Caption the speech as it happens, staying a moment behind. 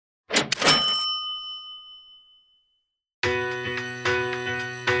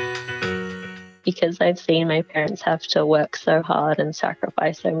because I've seen my parents have to work so hard and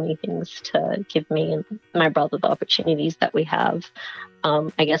sacrifice so many things to give me and my brother the opportunities that we have.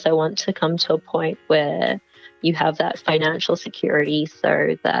 I guess I want to come to a point where you have that financial security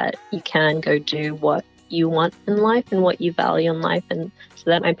so that you can go do what you want in life and what you value in life, and so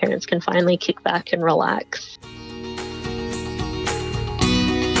that my parents can finally kick back and relax.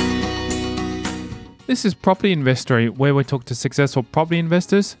 This is Property Investory, where we talk to successful property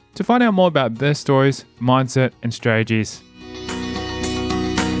investors to find out more about their stories, mindset, and strategies.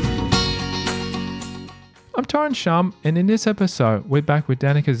 I'm Tyron Shum, and in this episode, we're back with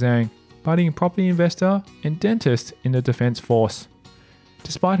Danica Zhan, budding property investor and dentist in the Defence Force.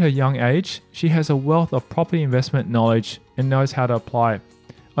 Despite her young age, she has a wealth of property investment knowledge and knows how to apply it,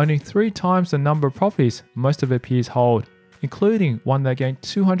 owning 3 times the number of properties most of her peers hold, including one that gained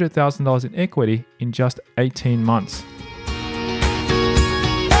 $200,000 in equity in just 18 months.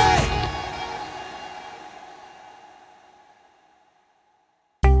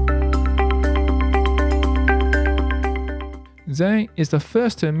 Zhang is the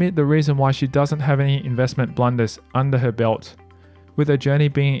first to admit the reason why she doesn't have any investment blunders under her belt. With her journey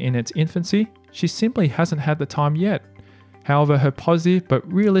being in its infancy, she simply hasn't had the time yet. However, her positive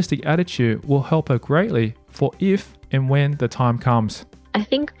but realistic attitude will help her greatly for if and when the time comes. I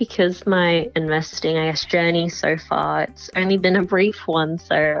think because my investing, journey so far, it's only been a brief one,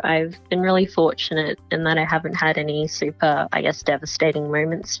 so I've been really fortunate in that I haven't had any super, devastating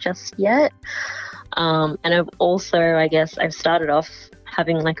moments just yet. And I've also, I've started off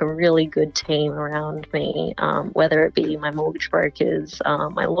having a really good team around me, whether it be my mortgage brokers,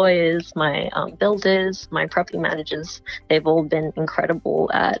 my lawyers, my builders, my property managers. They've all been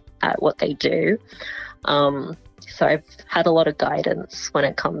incredible at what they do. So I've had a lot of guidance when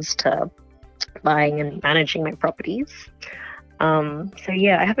it comes to buying and managing my properties. I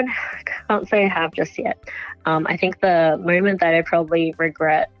can't say I have just yet. I think the moment that I probably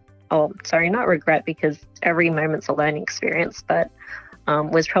not regret because every moment's a learning experience, but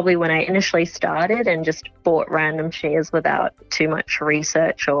was probably when I initially started and just bought random shares without too much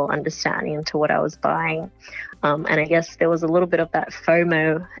research or understanding into what I was buying. And I guess there was a little bit of that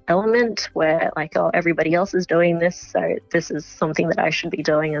FOMO element where everybody else is doing this, so this is something that I should be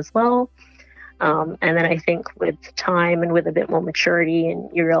doing as well. And then I think with time and with a bit more maturity, and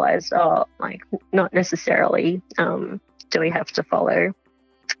you realize, not necessarily do we have to follow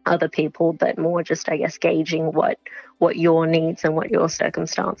other people, but more just, gauging what your needs and what your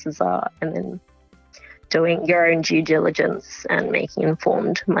circumstances are, and then doing your own due diligence and making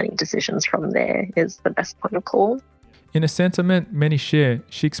informed money decisions from there is the best point of call. In a sentiment many share,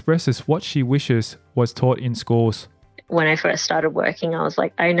 she expresses what she wishes was taught in schools. When I first started working, I was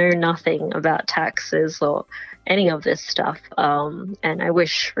like, I know nothing about taxes or any of this stuff. And I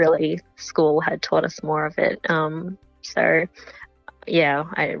wish really school had taught us more of it. I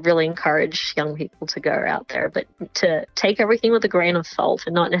really encourage young people to go out there, but to take everything with a grain of salt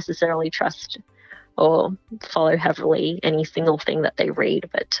and not necessarily trust or follow heavily any single thing that they read,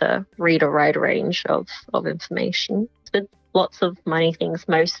 but to read a wide range of information. With lots of money things,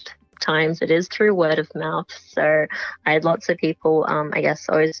 most times it is through word of mouth. So I had lots of people,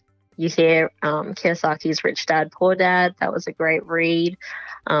 always you hear Kiyosaki's Rich Dad, Poor Dad. That was a great read.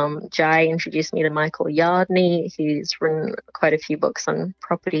 Jai introduced me to Michael Yardney. He's written quite a few books on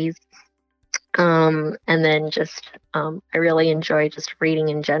properties. And then I really enjoy just reading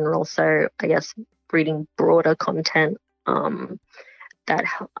in general. So reading broader content that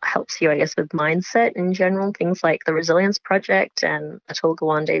helps you, with mindset in general. Things like The Resilience Project and Atul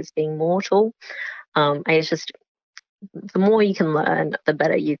Gawande's Being Mortal. The more you can learn, the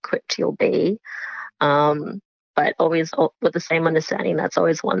better equipped you'll be. But always with the same understanding, that's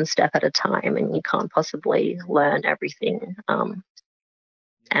always one step at a time, and you can't possibly learn everything.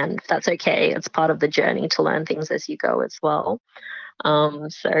 And that's okay. It's part of the journey to learn things as you go as well.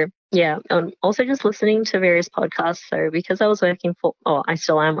 Also just listening to various podcasts. So because I was I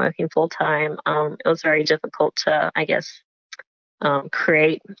still am working full time, it was very difficult to,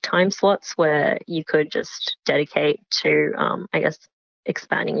 create time slots where you could just dedicate to,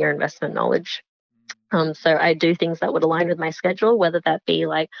 expanding your investment knowledge. So I do things that would align with my schedule, whether that be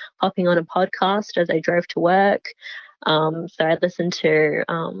hopping on a podcast as I drove to work. So I listened to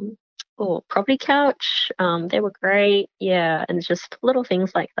Property Couch. They were great. Yeah, and just little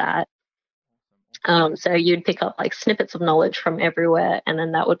things like that. So you'd pick up snippets of knowledge from everywhere, and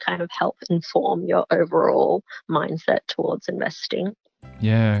then that would kind of help inform your overall mindset towards investing.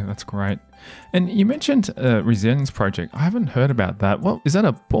 Yeah, that's great. And you mentioned Resilience Project. I haven't heard about that. Well, is that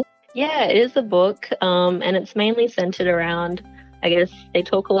a book? Yeah, it is a book, and it's mainly centered around I guess they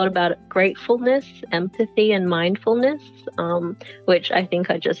talk a lot about gratefulness, empathy, and mindfulness, which I think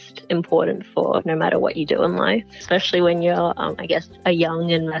are just important for no matter what you do in life, especially when you're, I guess, a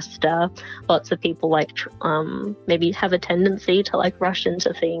young investor. Lots of people maybe have a tendency to rush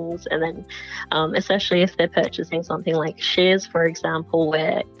into things, and then especially if they're purchasing something like shares, for example,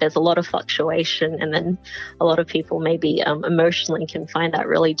 where there's a lot of fluctuation, and then a lot of people maybe emotionally can find that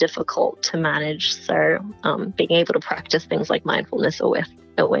really difficult to manage. So being able to practice things like mindfulness,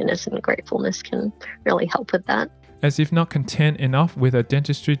 awareness, and gratefulness can really help with that. As if not content enough with a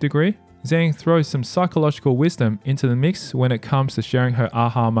dentistry degree, Zhang throws some psychological wisdom into the mix when it comes to sharing her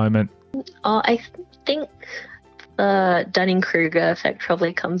aha moment. I think the Dunning-Kruger effect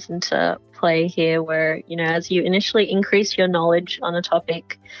probably comes into play here, where, as you initially increase your knowledge on a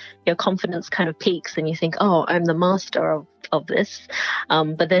topic, your confidence kind of peaks and you think, oh, I'm the master of this.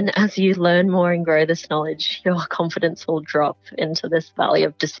 But then as you learn more and grow this knowledge, your confidence will drop into this valley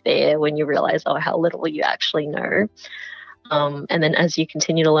of despair when you realize, oh, how little you actually know. And then as you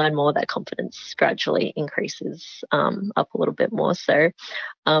continue to learn more, that confidence gradually increases up a little bit more. So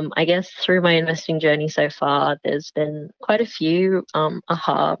I guess through my investing journey so far, there's been quite a few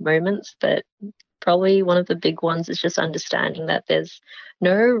aha moments, but probably one of the big ones is just understanding that there's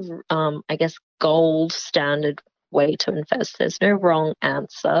no, I guess, gold standard way to invest. There's no wrong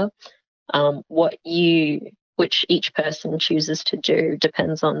answer. Which each person chooses to do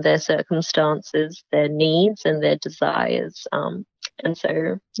depends on their circumstances, their needs, and their desires. And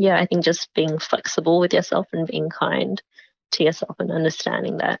so, I think just being flexible with yourself and being kind to yourself and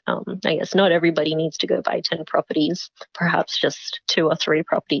understanding that, I guess not everybody needs to go buy 10 properties. Perhaps just 2 or 3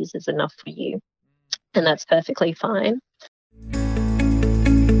 properties is enough for you. And that's perfectly fine.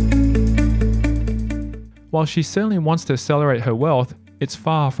 While she certainly wants to accelerate her wealth, it's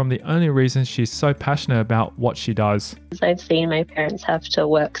far from the only reason she's so passionate about what she does. I've seen my parents have to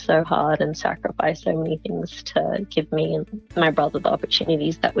work so hard and sacrifice so many things to give me and my brother the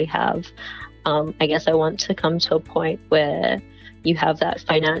opportunities that we have. I guess I want to come to a point where you have that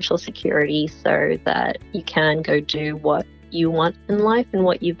financial security so that you can go do what you want in life and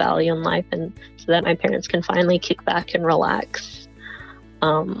what you value in life, and so that my parents can finally kick back and relax,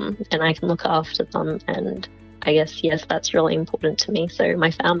 and I can look after them. And I guess, yes, that's really important to me. So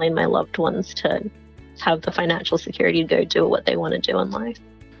my family and my loved ones to have the financial security to go do what they want to do in life.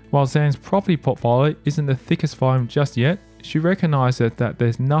 While Zhan's property portfolio isn't the thickest volume just yet, she recognises that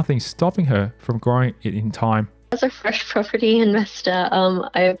there's nothing stopping her from growing it in time. As a fresh property investor,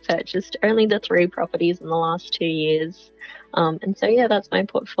 I have purchased only the 3 properties in the last 2 years. And so, that's my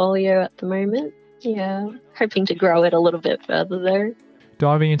portfolio at the moment. Hoping to grow it a little bit further though.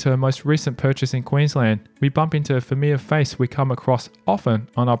 Diving into her most recent purchase in Queensland, we bump into a familiar face we come across often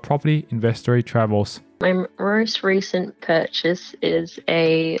on our property investory travels. My most recent purchase is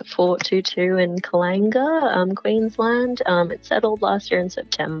a 422 in Kalanga, Queensland. It settled last year in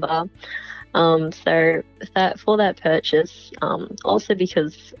September. So for that purchase, also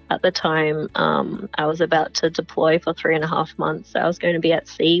because at the time I was about to deploy for 3.5 months, so I was going to be at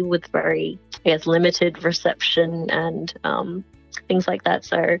sea with very, limited reception and things like that.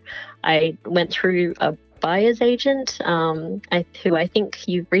 So I went through a buyer's agent, who I think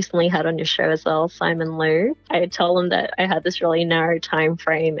you recently had on your show as well, Simon Liu. I told him that I had this really narrow time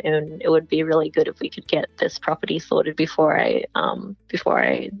frame and it would be really good if we could get this property sorted before I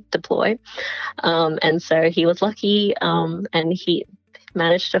deploy. And so he was lucky, and he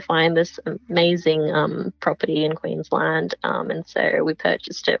managed to find this amazing property in Queensland, and so we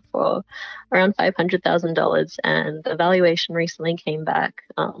purchased it for around $500,000, and the valuation recently came back,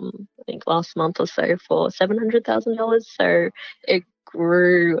 I think last month or so, for $700,000. So it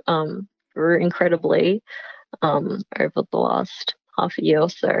grew incredibly over the last half a year or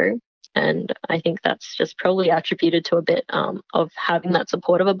so. And I think that's just probably attributed to a bit of having that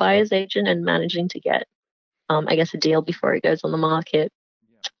support of a buyer's agent and managing to get, a deal before it goes on the market,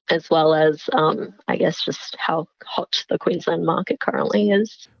 as well as, just how hot the Queensland market currently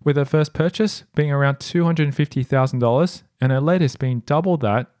is. With her first purchase being around $250,000 and her latest being double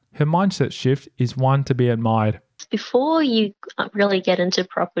that, her mindset shift is one to be admired. Before you really get into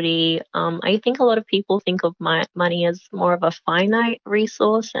property, I think a lot of people think of money as more of a finite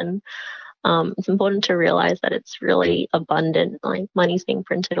resource, and it's important to realize that it's really abundant. Like, money's being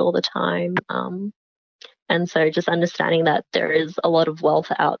printed all the time. And so just understanding that there is a lot of wealth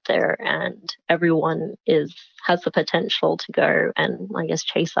out there and everyone has the potential to go and,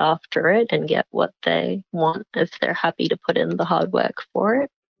 chase after it and get what they want if they're happy to put in the hard work for it.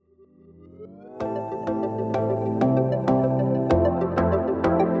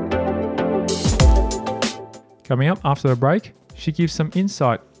 Coming up after the break, she gives some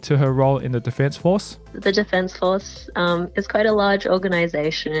insight to her role in the Defence Force. The Defence Force is quite a large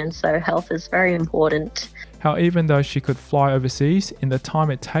organisation, and so health is very important. How even though she could fly overseas in the time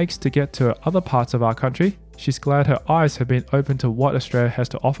it takes to get to other parts of our country, she's glad her eyes have been open to what Australia has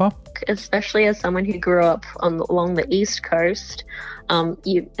to offer. Especially as someone who grew up along the East Coast,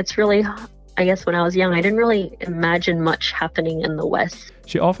 it's really, I guess when I was young, I didn't really imagine much happening in the West.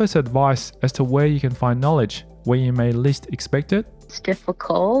 She offers advice as to where you can find knowledge, where you may least expect it. It's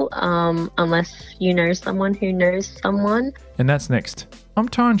difficult unless you know someone who knows someone. And that's next. I'm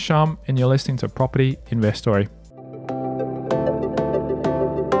Tyron Shum, and you're listening to Property Investory.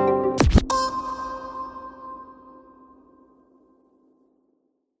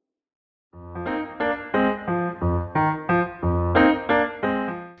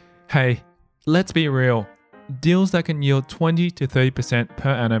 Hey, let's be real. Deals that can yield 20 to 30% per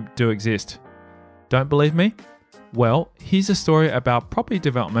annum do exist. Don't believe me? Well, here's a story about property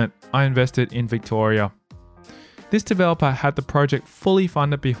development I invested in Victoria. This developer had the project fully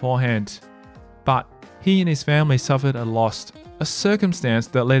funded beforehand, but he and his family suffered a loss, a circumstance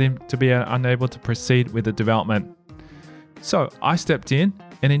that led him to be unable to proceed with the development. So I stepped in,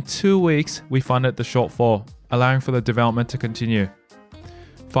 and in 2 weeks we funded the shortfall, allowing for the development to continue.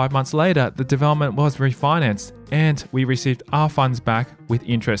 5 months later, the development was refinanced and we received our funds back with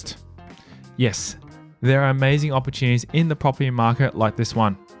interest. Yes, there are amazing opportunities in the property market like this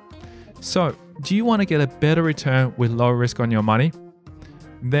one. So, do you want to get a better return with low risk on your money?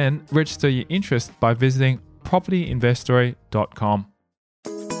 Then register your interest by visiting propertyinvestory.com.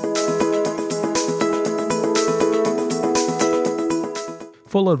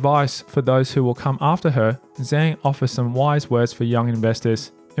 Full advice for those who will come after her, Zhang offers some wise words for young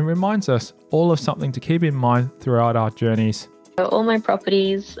investors and reminds us all of something to keep in mind throughout our journeys. All my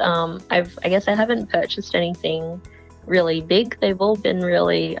properties, I guess I haven't purchased anything really big. They've all been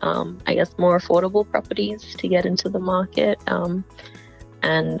really, more affordable properties to get into the market.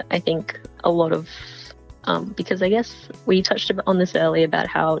 And I think a lot of, because I guess we touched on this earlier about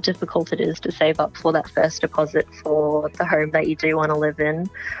how difficult it is to save up for that first deposit for the home that you do want to live in.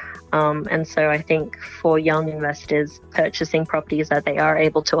 And so I think for young investors, purchasing properties that they are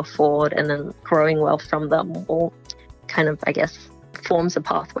able to afford and then growing wealth from them will kind of, forms a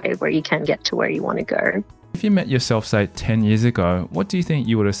pathway where you can get to where you want to go. If you met yourself, say, 10 years ago, what do you think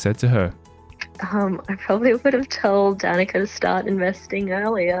you would have said to her? I probably would have told Danica to start investing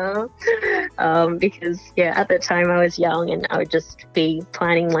earlier because, at the time I was young and I would just be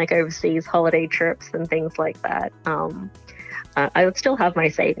planning overseas holiday trips and things like that. I would still have my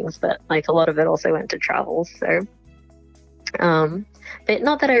savings, but a lot of it also went to travel. So, but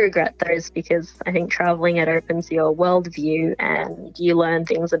not that I regret those, because I think traveling, it opens your worldview and you learn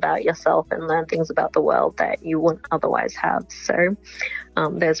things about yourself and learn things about the world that you wouldn't otherwise have. So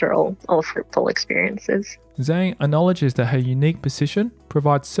those are all fruitful experiences. Zhang acknowledges that her unique position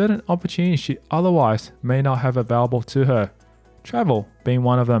provides certain opportunities she otherwise may not have available to her, travel being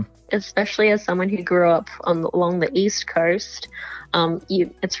one of them. Especially as someone who grew up along the East Coast,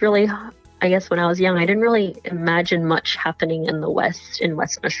 it's really, I guess when I was young, I didn't really imagine much happening in the West, in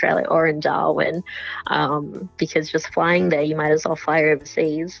Western Australia or in Darwin, because just flying there, you might as well fly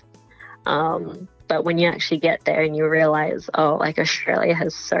overseas. But when you actually get there and you realize, Australia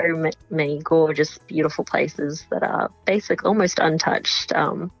has so many gorgeous, beautiful places that are basically almost untouched.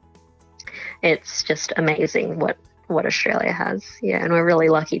 It's just amazing what Australia has. Yeah, and we're really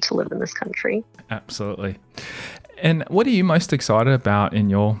lucky to live in this country. Absolutely. And what are you most excited about in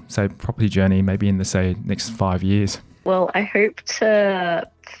your, say, property journey, maybe in the, next 5 years? Well, I hope to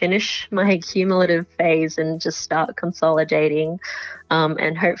finish my cumulative phase and just start consolidating,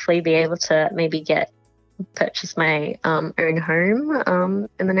 and hopefully be able to maybe purchase my own home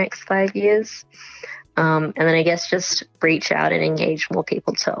in the next 5 years. And then I guess just reach out and engage more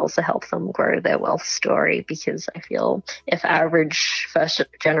people to also help them grow their wealth story, because I feel if average first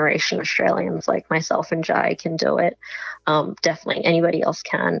generation Australians like myself and Jai can do it, definitely anybody else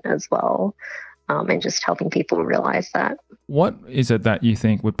can as well. And just helping people realize that. What is it that you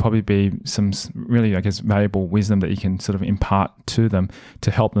think would probably be some really, valuable wisdom that you can sort of impart to them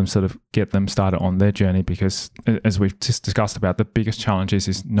to help them sort of get them started on their journey? Because as we've just discussed about, the biggest challenge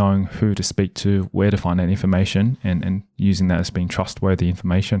is knowing who to speak to, where to find that information, and using that as being trustworthy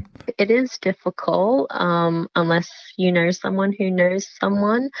information. It is difficult unless you know someone who knows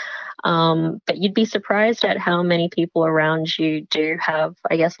someone. But you'd be surprised at how many people around you do have,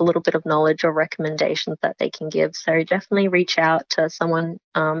 a little bit of knowledge or recommendations that they can give. So definitely reach out to someone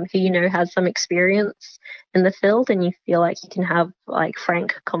who has some experience in the field and you feel like you can have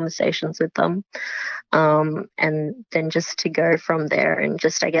frank conversations with them. and then just to go from there and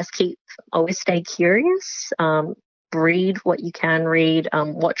just, I guess, always stay curious. Read what you can read,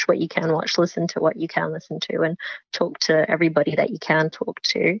 watch what you can watch, listen to what you can listen to, and talk to everybody that you can talk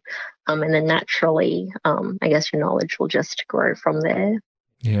to. And then naturally, I guess your knowledge will just grow from there.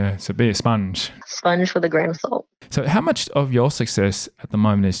 Yeah, so be a sponge. Sponge with a grain of salt. So how much of your success at the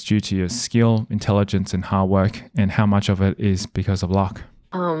moment is due to your skill, intelligence, and hard work, and how much of it is because of luck?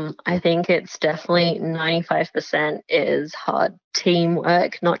 I think it's definitely 95% is hard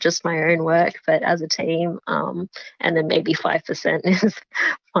teamwork, not just my own work, but as a team. And then maybe 5% is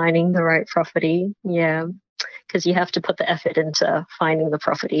finding the right property. Yeah, because you have to put the effort into finding the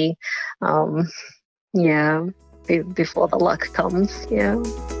property. Yeah, before the luck comes. Yeah.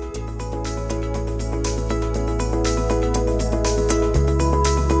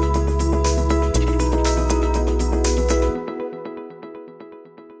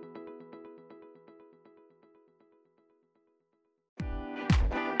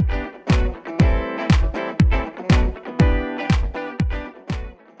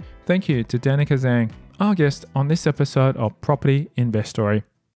 Thank you to Danica Zhan, our guest on this episode of Property Investory.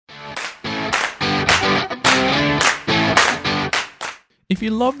 If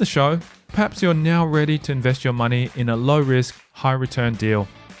you love the show, perhaps you're now ready to invest your money in a low-risk, high-return deal.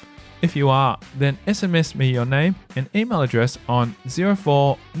 If you are, then SMS me your name and email address on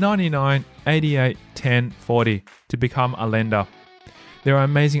 04 99 88 10 40 to become a lender. There are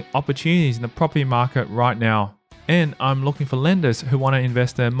amazing opportunities in the property market right now, and I'm looking for lenders who want to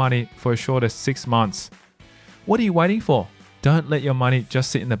invest their money for as short as 6 months. What are you waiting for? Don't let your money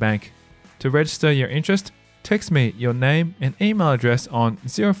just sit in the bank. To register your interest, text me your name and email address on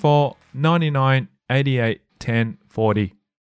 04 99 88 10 40.